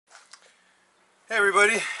Hey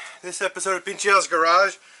everybody, this episode of PincheAls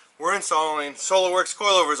Garage, we're installing Solo-Werk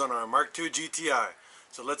coilovers on our MK2 GTI.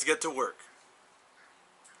 So let's get to work.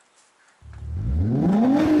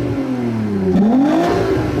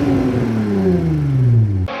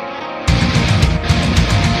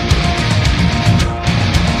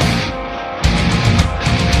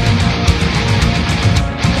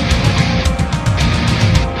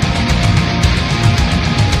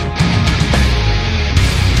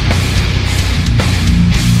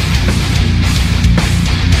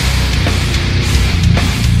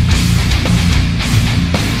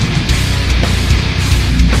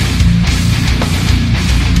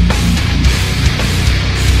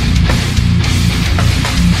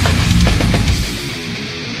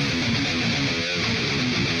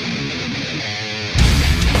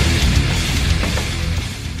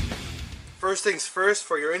 First things first,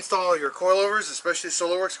 for your install of your coilovers, especially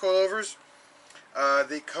Solo-Werk coilovers,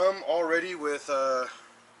 they come already with a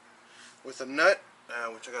nut,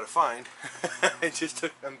 which I gotta find. I just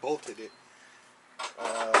took and bolted it.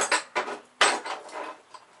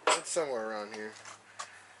 It's somewhere around here.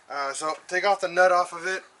 So take off the nut off of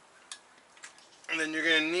it, and then you're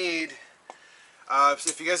gonna need,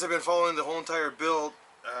 if you guys have been following the whole entire build,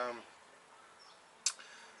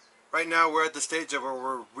 right now we're at the stage of where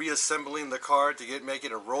we're reassembling the car to make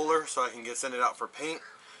it a roller so I can send it out for paint.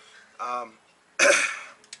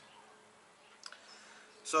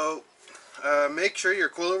 So make sure your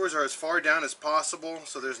coilovers are as far down as possible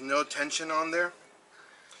so there's no tension on there.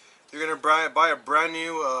 You're going to buy a brand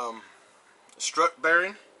new strut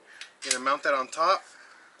bearing. You're going to mount that on top,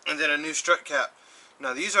 and then a new strut cap.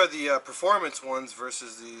 Now these are the performance ones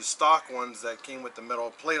versus the stock ones that came with the metal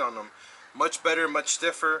plate on them. Much better, much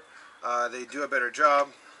stiffer. They do a better job.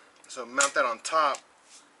 So mount that on top,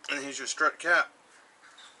 and here's your strut cap.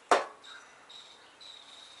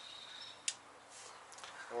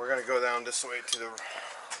 And we're going to go down this way to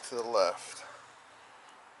the left.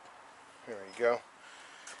 Here you go.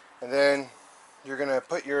 And then you're going to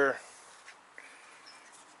put your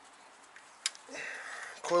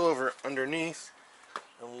coilover underneath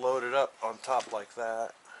and load it up on top like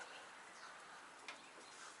that.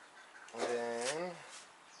 And then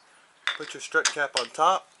put your strut cap on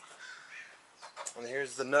top, and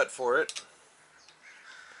here's the nut for it.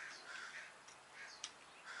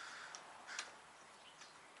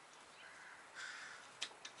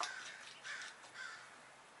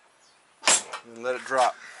 And let it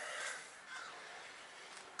drop.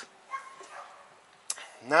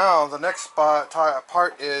 Now the next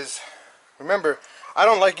part is, remember, I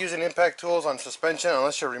don't like using impact tools on suspension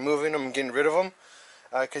unless you're removing them and getting rid of them,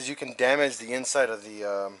 because you can damage the inside of the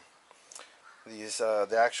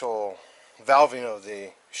actual valving of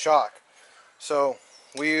the shock. So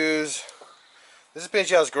we use, this is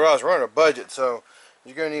PincheAls Garage, we're on a budget, so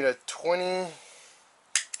you're going to need a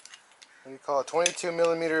 22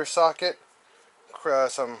 millimeter socket,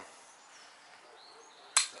 some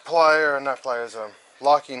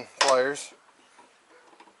locking pliers.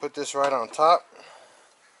 Put this right on top,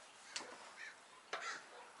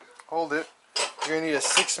 hold it. You're going to need a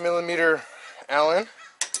 6 millimeter Allen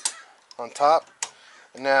on top.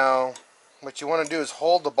 Now what you want to do is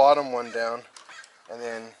hold the bottom one down, and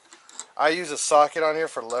then I use a socket on here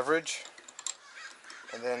for leverage,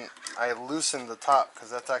 and then I loosen the top because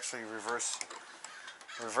that's actually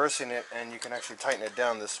reversing it, and you can actually tighten it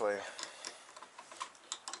down this way.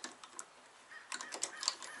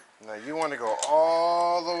 Now you want to go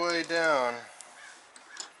all the way down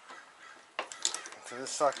so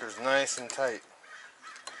this sucker's nice and tight,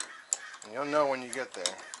 and you'll know when you get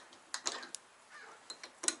there.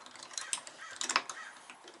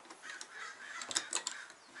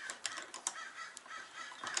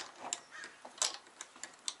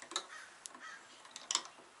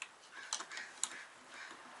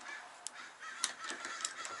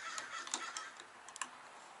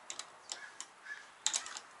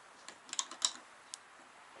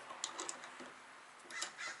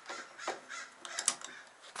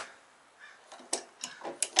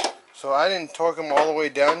 So I didn't torque them all the way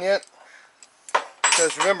down yet,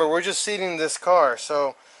 because remember, we're just seating this car,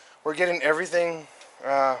 so we're getting everything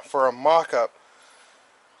for a mock-up,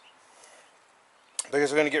 because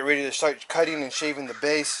we're going to get ready to start cutting and shaving the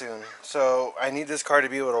base soon. So I need this car to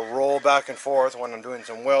be able to roll back and forth when I'm doing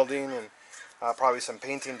some welding and probably some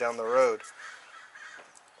painting down the road.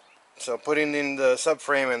 So putting in the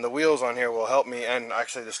subframe and the wheels on here will help me, and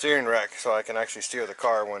actually the steering rack, so I can actually steer the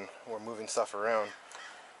car when we're moving stuff around.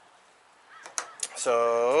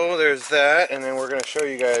 So there's that, and then we're going to show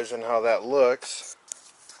you guys and how that looks.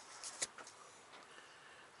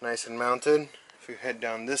 Nice and mounted. If you head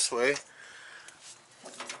down this way,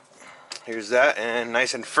 Here's that, and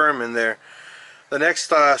nice and firm in there. The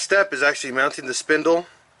next step is actually mounting the spindle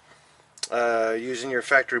using your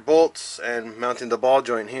factory bolts and mounting the ball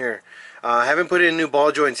joint here. I haven't put in new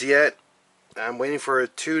ball joints yet. I'm waiting for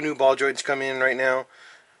 2 new ball joints coming in right now,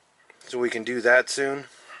 so we can do that soon.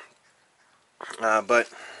 But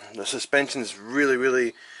the suspension is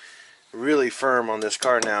really firm on this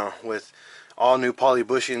car now, with all new poly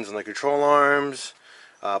bushings on the control arms,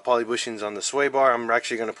 poly bushings on the sway bar. I'm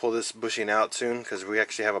actually going to pull this bushing out soon because we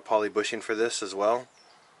actually have a poly bushing for this as well.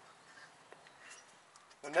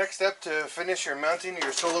 The next step to finish your mounting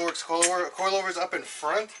your Solo-Werk coilovers up in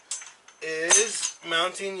front is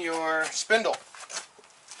mounting your spindle.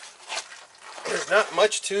 There's not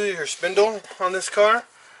much to your spindle on this car.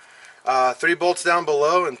 3 bolts down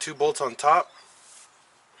below and 2 bolts on top.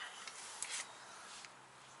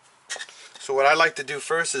 So what I like to do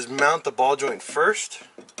first is mount the ball joint first,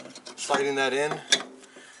 sliding that in,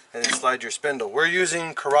 and then slide your spindle. We're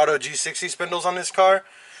using Corrado G60 spindles on this car,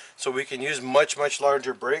 so we can use much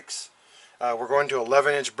larger brakes. We're going to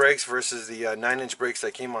 11-inch brakes versus the 9-inch brakes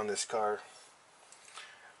that came on this car.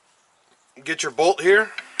 Get your bolt here.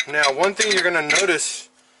 Now, one thing you're going to notice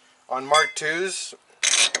on Mark IIs,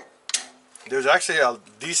 there's actually a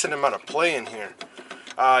decent amount of play in here.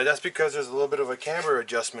 That's because there's a little bit of a camber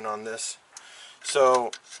adjustment on this. So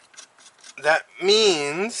that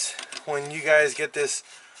means when you guys get this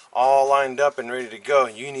all lined up and ready to go,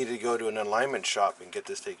 you need to go to an alignment shop and get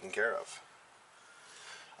this taken care of.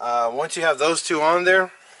 Once you have those 2 on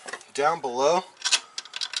there, down below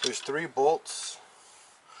there's 3 bolts.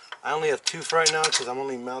 I only have 2 for right now because I'm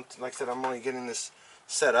only mounting, like I said, I'm only getting this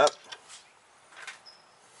set up.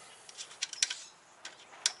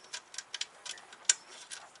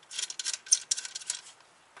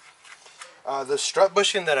 The strut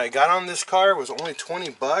bushing that I got on this car was only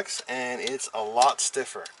 20 bucks, and it's a lot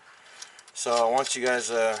stiffer. So I want you guys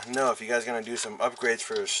to know, if you guys are going to do some upgrades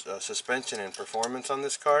for suspension and performance on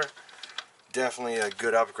this car, definitely a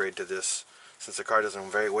good upgrade to this, since the car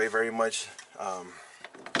doesn't weigh very much.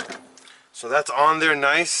 So that's on there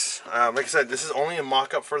nice. Like I said, this is only a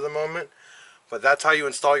mock-up for the moment, but that's how you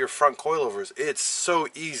install your front coilovers. It's so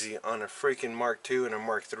easy on a freaking Mark II and a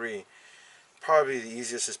Mark III. Probably the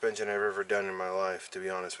easiest suspension I've ever done in my life, to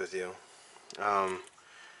be honest with you. I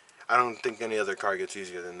don't think any other car gets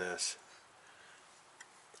easier than this.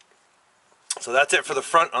 So that's it for the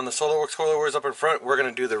front on the Solo-Werk coilovers up in front. We're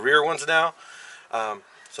going to do the rear ones now.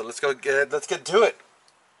 So let's get to it.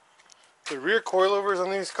 The rear coilovers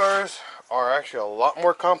on these cars are actually a lot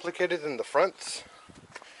more complicated than the fronts,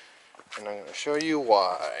 and I'm going to show you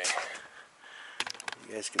why.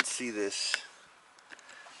 You guys can see this.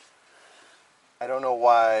 I don't know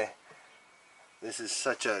why this is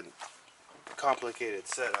such a complicated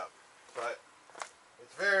setup, but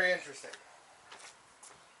it's very interesting.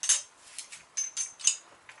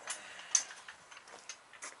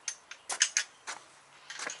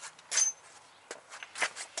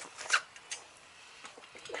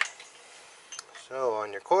 So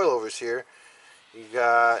on your coilovers here, you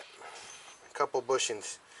got a couple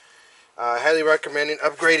bushings. Highly recommending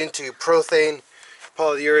upgrading to Prothane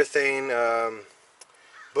polyurethane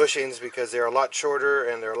bushings because they're a lot shorter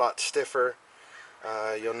and they're a lot stiffer.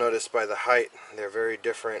 You'll notice by the height they're very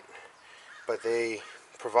different, but they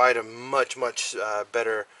provide a much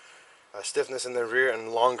better stiffness in the rear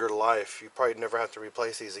and longer life. You probably never have to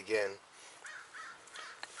replace these again.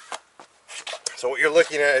 So what you're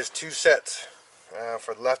looking at is 2 sets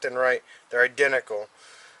for left and right. They're identical.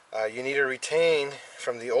 You need to retain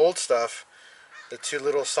from the old stuff the 2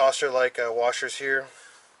 little saucer-like washers here.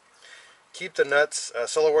 Keep the nuts.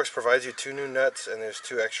 Solo-Werk provides you 2 new nuts, and there's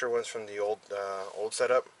 2 extra ones from the old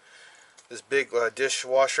setup. This big dish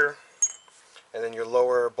washer, and then your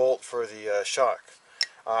lower bolt for the shock.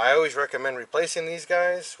 I always recommend replacing these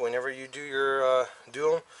guys whenever you do your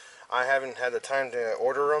dual. I haven't had the time to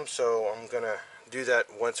order them, so I'm gonna do that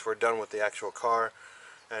once we're done with the actual car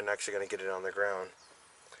and actually gonna get it on the ground.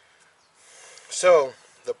 So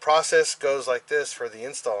the process goes like this for the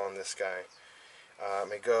install on this guy.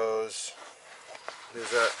 It goes,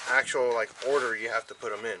 there's an actual like order you have to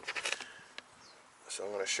put them in. So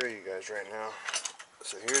I'm going to show you guys right now.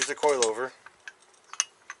 So here's the coilover.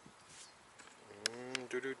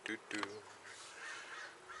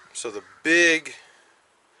 So the big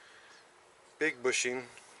bushing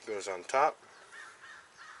goes on top.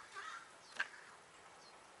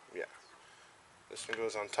 Yeah, this one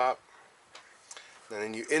goes on top. And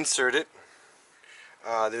then you insert it.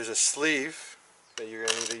 There's a sleeve that you're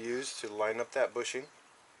going to need to use to line up that bushing,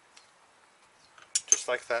 just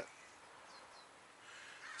like that.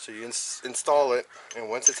 So you install it, and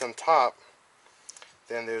once it's on top,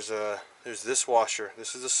 then there's this washer.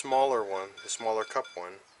 This is the smaller one, the smaller cup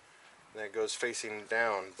one, that goes facing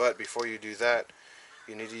down. But before you do that,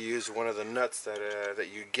 you need to use one of the nuts that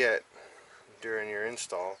you get during your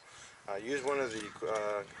install. Use one of the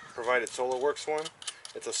provided Solo-Werk one.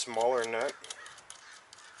 It's a smaller nut.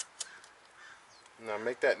 Now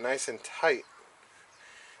make that nice and tight.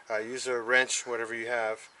 Use a wrench, whatever you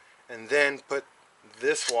have, and then put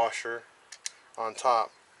this washer on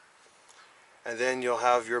top, and then you'll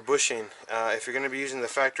have your bushing. If you're going to be using the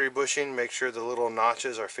factory bushing, make sure the little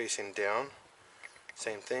notches are facing down.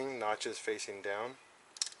 Same thing, notches facing down.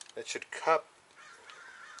 That should cup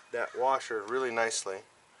that washer really nicely.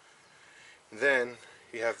 Then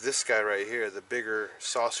you have this guy right here, the bigger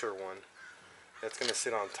saucer one, that's going to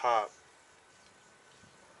sit on top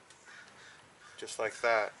just like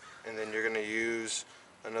that. And then you're going to use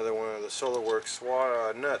another one of the Solo-Werk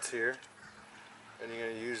nuts here, and you're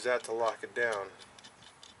going to use that to lock it down.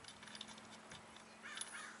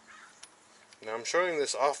 Now I'm showing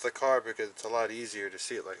this off the car because it's a lot easier to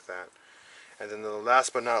see it like that. And then the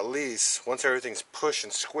last but not least, once everything's pushed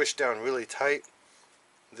and squished down really tight,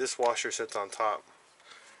 this washer sits on top,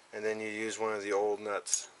 and then you use one of the old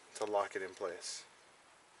nuts to lock it in place.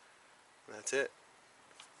 And that's it.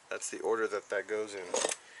 That's the order that goes in.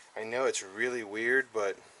 I know it's really weird,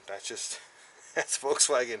 but that's just that's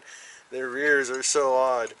Volkswagen. Their rears are so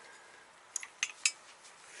odd.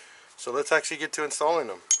 So let's actually get to installing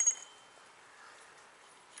them.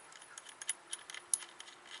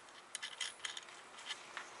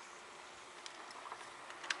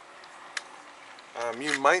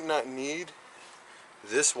 You might not need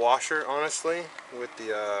this washer, honestly, with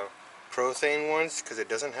the Prothane ones, because it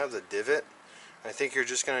doesn't have the divot. I think you're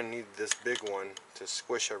just going to need this big one to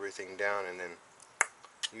squish everything down, and then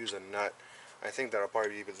use a nut. I think that'll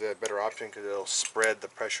probably be the better option because it'll spread the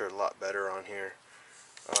pressure a lot better on here.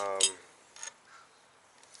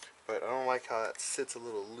 But I don't like how that sits a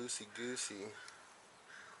little loosey-goosey.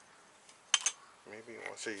 Maybe you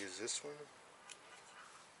want to use this one.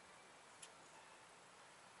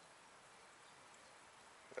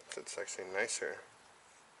 That's actually nicer.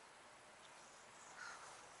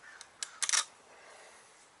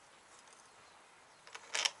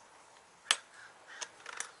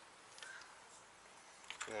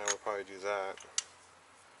 Yeah, we'll probably do that.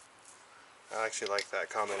 I actually like that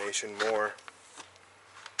combination more.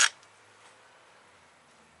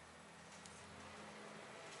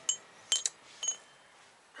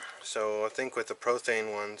 So I think with the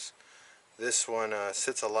Prothane ones, this one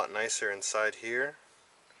sits a lot nicer inside here.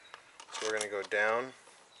 So we're going to go down,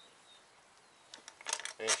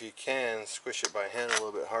 and if you can, squish it by hand a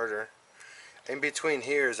little bit harder. In between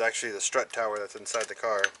here is actually the strut tower that's inside the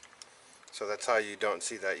car, so that's how you don't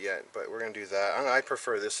see that yet, but we're going to do that. I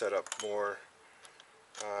prefer this setup more.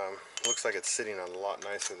 Looks like it's sitting a lot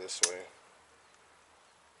nicer this way.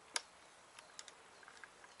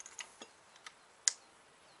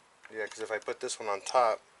 Yeah, because if I put this one on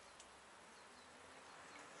top,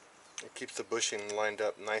 it keeps the bushing lined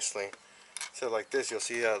up nicely. So like this, you'll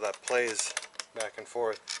see how that plays back and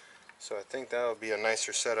forth. So I think that would be a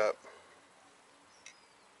nicer setup.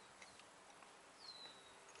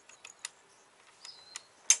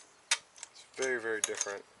 It's very, very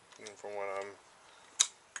different from what I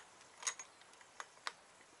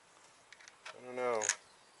don't know.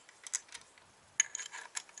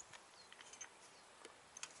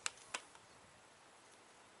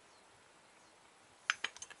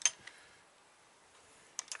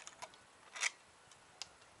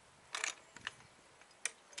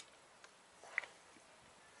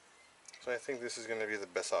 So I think this is going to be the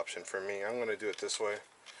best option for me. I'm going to do it this way.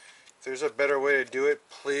 If there's a better way to do it,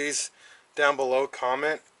 please down below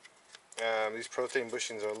comment. These Prothane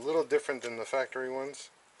bushings are a little different than the factory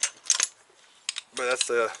ones, but that's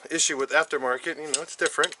the issue with aftermarket. You know, it's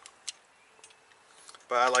different.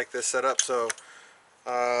 But I like this setup. So,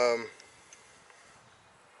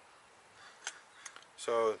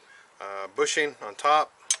 bushing on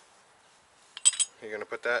top. You're going to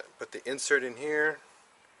put the insert in here.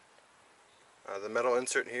 The metal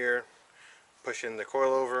insert here, push in the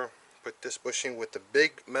coilover, put this bushing with the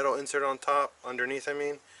big metal insert on top, underneath I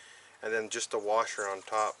mean, and then just a washer on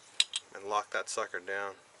top, and lock that sucker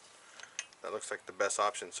down. That looks like the best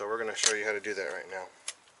option, so we're going to show you how to do that right now.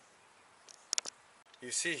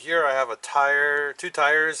 You see here I have a tire, 2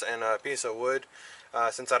 tires and a piece of wood.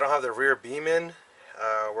 Since I don't have the rear beam in,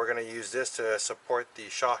 we're going to use this to support the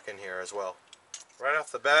shock in here as well. Right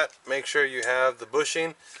off the bat, make sure you have the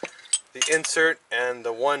bushing, the insert, and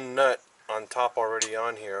the one nut on top already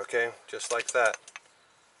on here, okay? Just like that.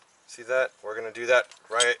 See that? We're going to do that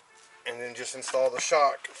right, and then just install the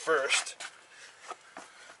shock first.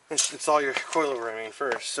 Install your coilover, I mean,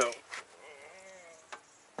 first. So,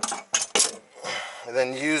 and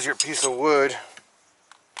then use your piece of wood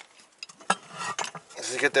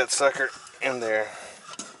to get that sucker in there,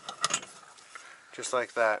 just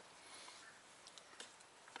like that.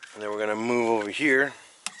 And then we're going to move over here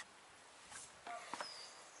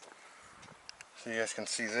so you guys can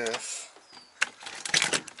see this.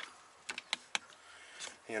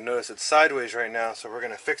 You'll notice it's sideways right now, so we're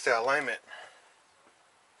going to fix that alignment.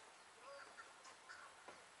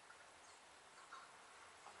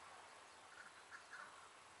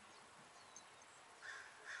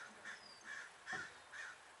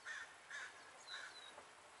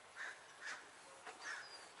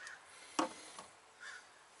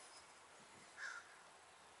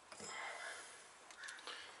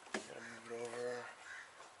 Move it over.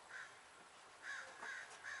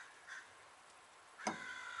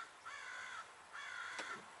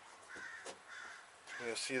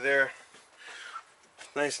 You'll see there,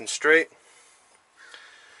 nice and straight.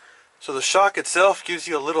 So the shock itself gives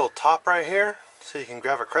you a little top right here, so you can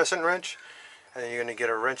grab a crescent wrench, and then you're going to get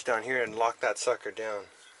a wrench down here and lock that sucker down.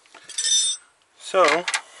 So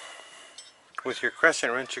with your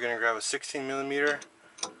crescent wrench, you're going to grab a 16mm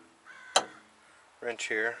wrench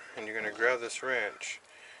here, and you're going to grab this wrench,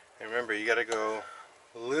 and remember, you got to go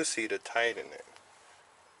loosey to tighten it.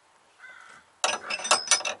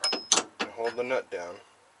 Hold the nut down.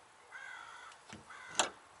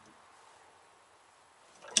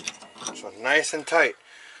 So nice and tight,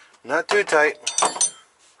 not too tight.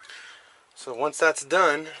 So once that's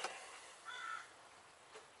done,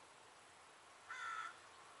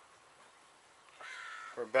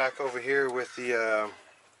 we're back over here with the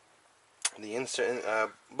instant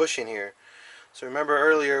bushing here. So remember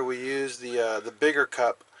earlier we used the bigger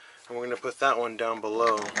cup, and we're going to put that one down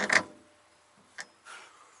below.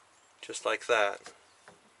 Just like that.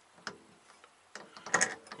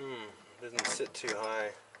 Doesn't sit too high.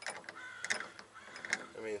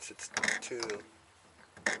 I mean, it sits too...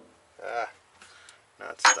 now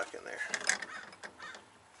it's stuck in there.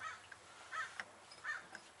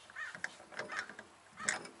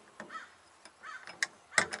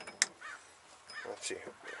 Let's see.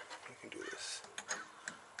 We can do this.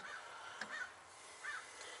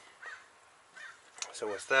 So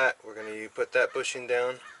with that, we're going to put that bushing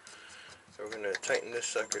down. So we're going to tighten this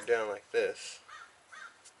sucker down like this.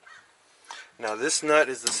 Now this nut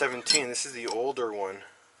is the 17. This is the older one.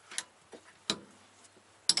 So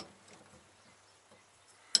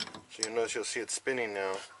you'll notice, you'll see it spinning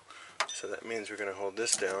now. So that means we're going to hold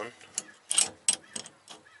this down.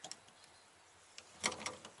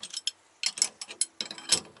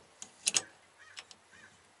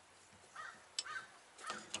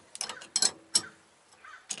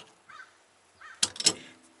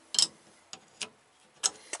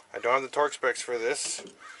 I don't have the torque specs for this,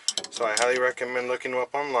 so I highly recommend looking them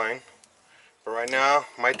up online. But right now,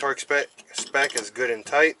 my torque spec is good and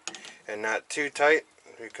tight, and not too tight,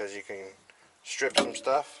 because you can strip some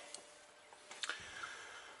stuff.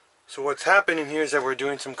 So what's happening here is that we're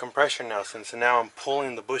doing some compression now. Since now I'm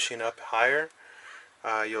pulling the bushing up higher,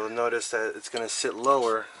 you'll notice that it's going to sit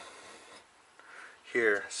lower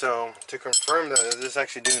here. So to confirm that this is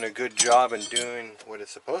actually doing a good job and doing what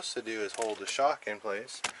it's supposed to do, is hold the shock in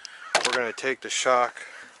place. We're going to take the shock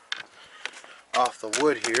off the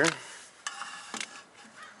wood here.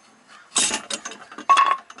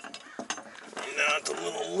 Now it's a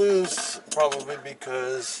little loose, probably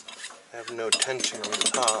because I have no tension on the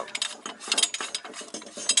top.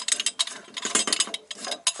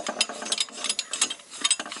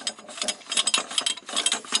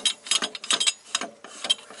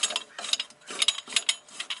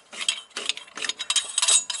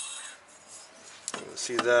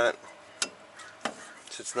 See that?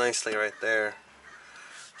 Sits nicely right there.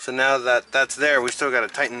 So now that that's there, we still got to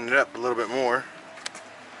tighten it up a little bit more.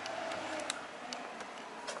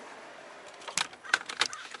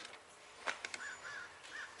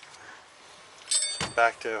 So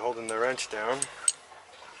back to holding the wrench down.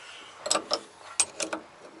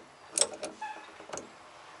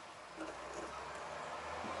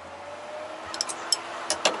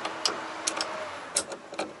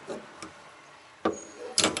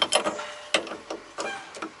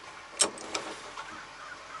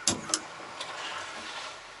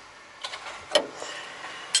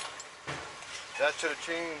 That should have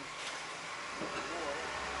changed.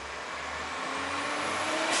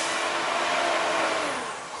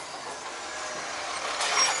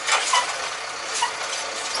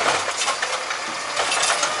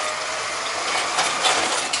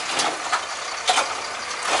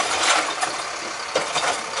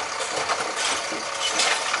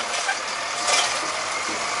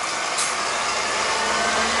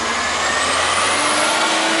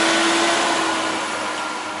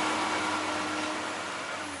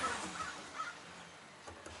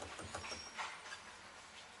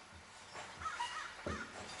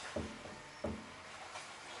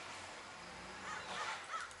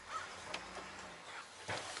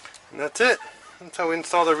 that's it. That's how we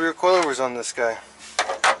install the rear coilovers on this guy.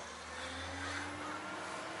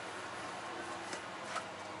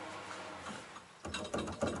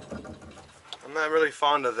 I'm not really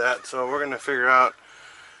fond of that, so we're going to figure out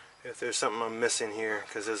if there's something I'm missing here,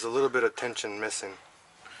 because there's a little bit of tension missing.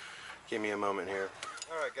 Give me a moment here.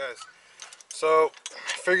 Alright guys, so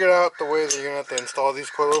figured out the way that you're going to have to install these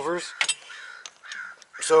coilovers.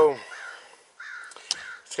 So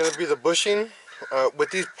it's going to be the bushing with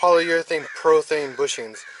these polyurethane prothane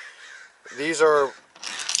bushings. These are a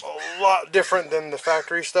lot different than the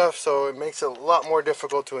factory stuff, so it makes it a lot more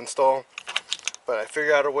difficult to install. But I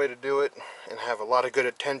figured out a way to do it and have a lot of good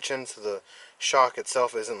attention so the shock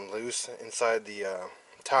itself isn't loose inside the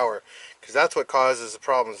tower, because that's what causes the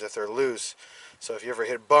problems if they're loose. So if you ever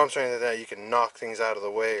hit bumps or anything like that, you can knock things out of the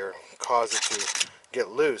way or cause it to get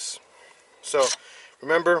loose. So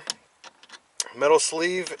remember, metal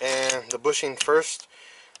sleeve and the bushing first.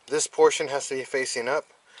 This portion has to be facing up.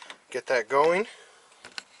 Get that going.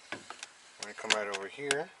 I'm going to come right over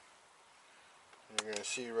here. You're going to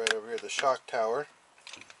see right over here the shock tower.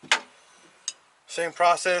 Same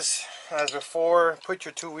process as before. Put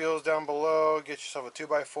your two wheels down below. Get yourself a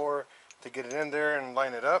 2x4 to get it in there and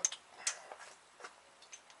line it up.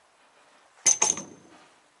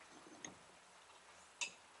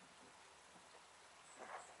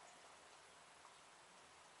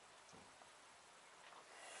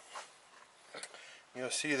 You'll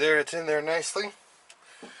see there it's in there nicely.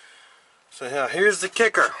 So now here's the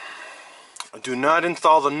kicker. Do not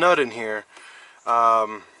install the nut in here,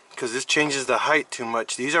 because this changes the height too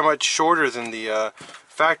much. These are much shorter than the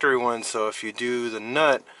factory ones, so if you do the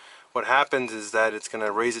nut, what happens is that it's going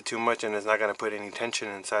to raise it too much and it's not going to put any tension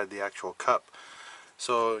inside the actual cup.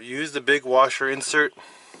 So use the big washer insert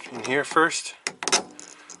in here first,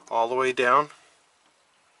 all the way down,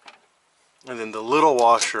 and then the little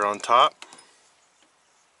washer on top.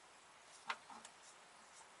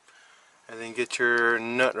 And then get your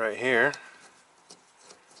nut right here.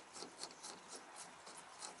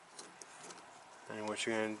 And what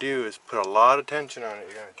you're going to do is put a lot of tension on it.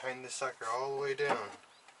 You're going to tighten this sucker all the way down.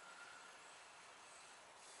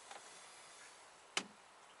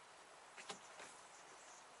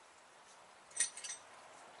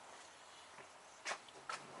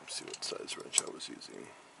 Let's see what size wrench I was using.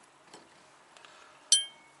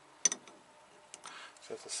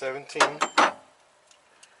 So it's a 17.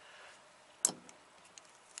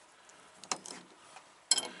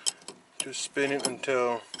 Just spin it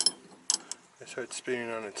until it starts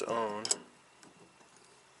spinning on its own.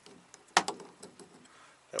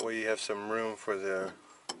 That way you have some room for the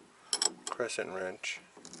crescent wrench.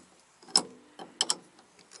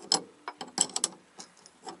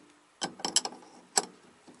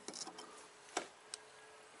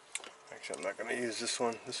 Actually, I'm not going to use this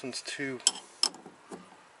one. This one's too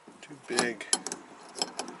big.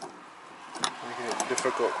 Making it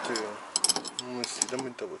difficult to. Let me see. Let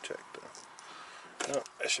me double check though. No,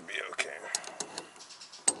 that should be okay.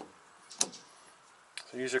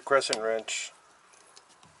 So use your crescent wrench.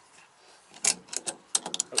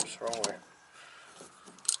 Oops, wrong way.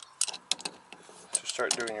 To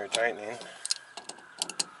start doing your tightening.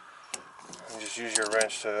 And just use your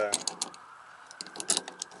wrench to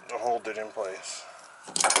hold it in place.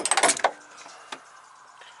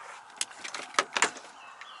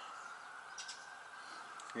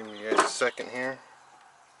 Give me a second here.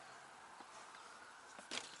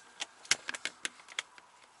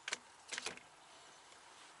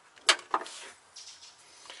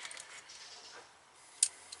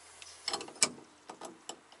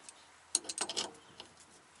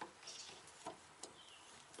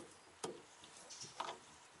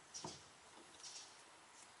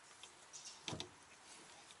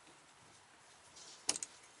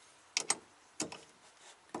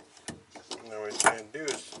 Now what you're going to do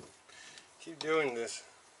is keep doing this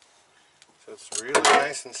so it's really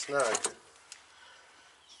nice and snug.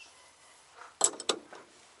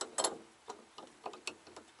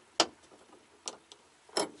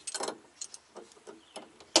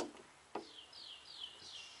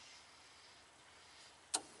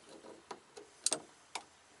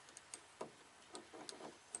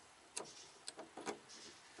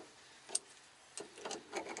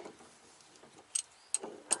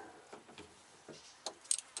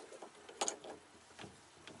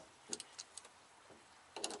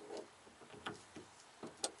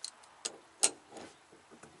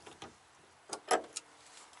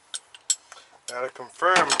 Now to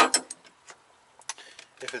confirm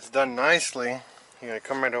if it's done nicely, you're going to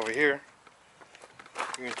come right over here.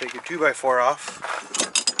 You're going to take your 2x4 off.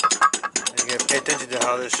 And you're going to pay attention to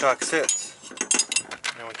how this shock sits.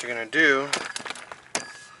 Now what you're going to do,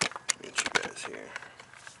 get you guys here,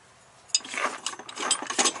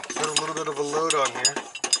 put a little bit of a load on here,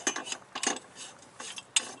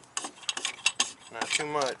 not too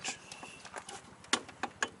much.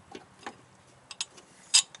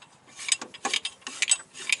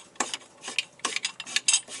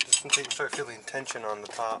 Just until you start feeling tension on the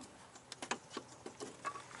top.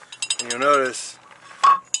 And you'll notice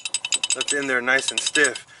that's in there nice and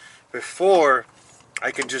stiff. Before,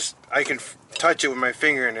 I can touch it with my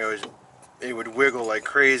finger and it would wiggle like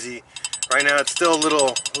crazy. Right now it's still a little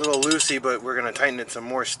loosey, but we're gonna tighten it some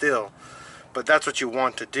more still. But that's what you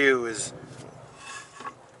want to do, is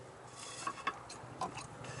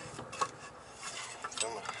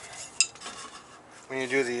when you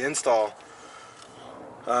do the install,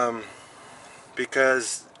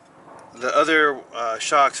 because the other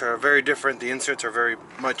shocks are very different. The inserts are very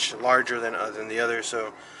much larger than the others,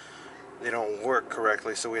 so they don't work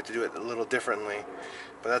correctly, so we have to do it a little differently.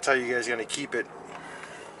 But that's how you guys are going to keep it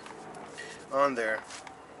on there.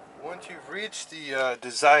 Once you've reached the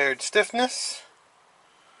desired stiffness,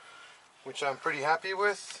 which I'm pretty happy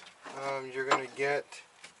with, you're going to get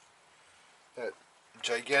that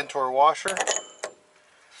Gigantor washer,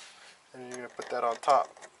 and you're going to put that on top.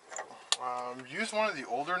 Use one of the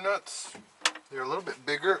older nuts. They're a little bit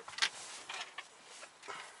bigger.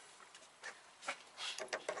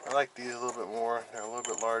 I like these a little bit more. They're a little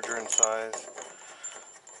bit larger in size.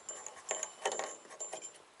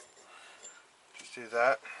 Just do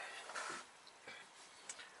that.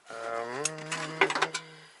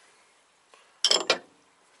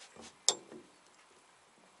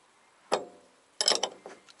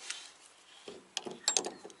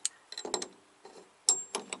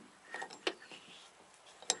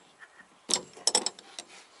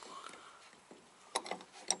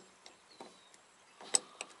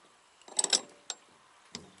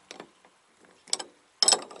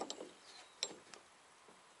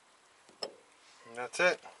 That's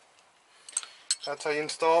it. That's how you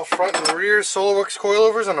install front and rear Solo-Werk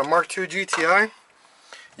coilovers on a MK2 GTI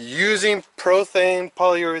using Prothane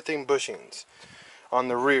polyurethane bushings on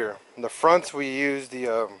the rear. In the fronts we use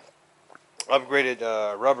the upgraded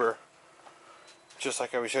rubber, just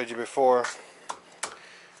like I showed you before.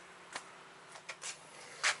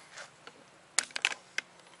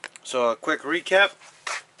 So a quick recap: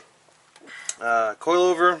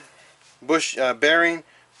 coilover, bearing,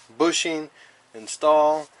 bushing,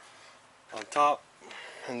 install on top,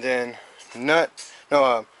 and then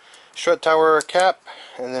strut tower cap,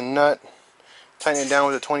 and then nut, tighten it down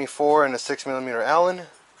with a 24 and a 6mm Allen,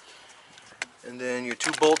 and then your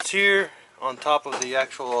 2 bolts here on top of the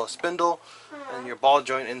actual spindle, and your ball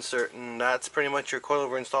joint insert, and that's pretty much your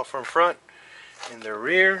coilover install from front. In the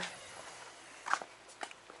rear,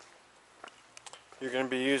 you're going to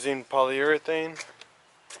be using polyurethane.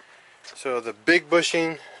 So the big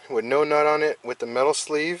bushing with no nut on it, with the metal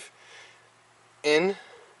sleeve in,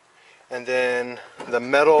 and then the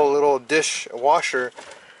metal little dish washer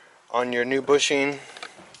on your new bushing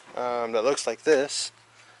that looks like this.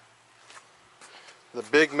 The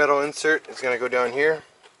big metal insert is going to go down here,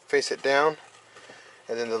 face it down,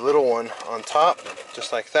 and then the little one on top,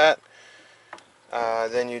 just like that.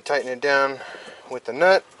 Then you tighten it down with the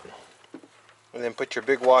nut, and then put your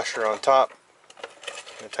big washer on top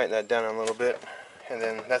and tighten that down a little bit. And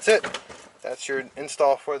then that's it. That's your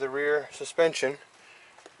install for the rear suspension.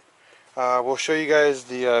 We'll show you guys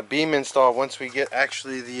the beam install once we get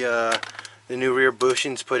actually the new rear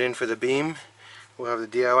bushings put in for the beam. We'll have the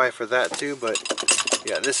DIY for that too, but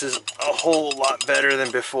yeah, this is a whole lot better than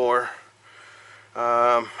before.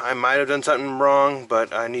 I might have done something wrong,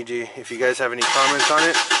 but I need you, if you guys have any comments on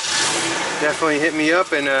it, definitely hit me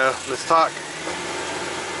up and let's talk.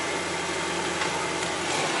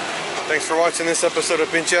 Thanks for watching this episode of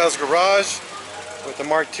PincheAls Garage with the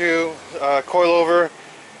MK2 coilover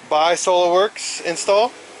by Solo-Werk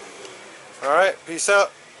install. Alright, peace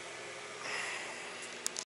out.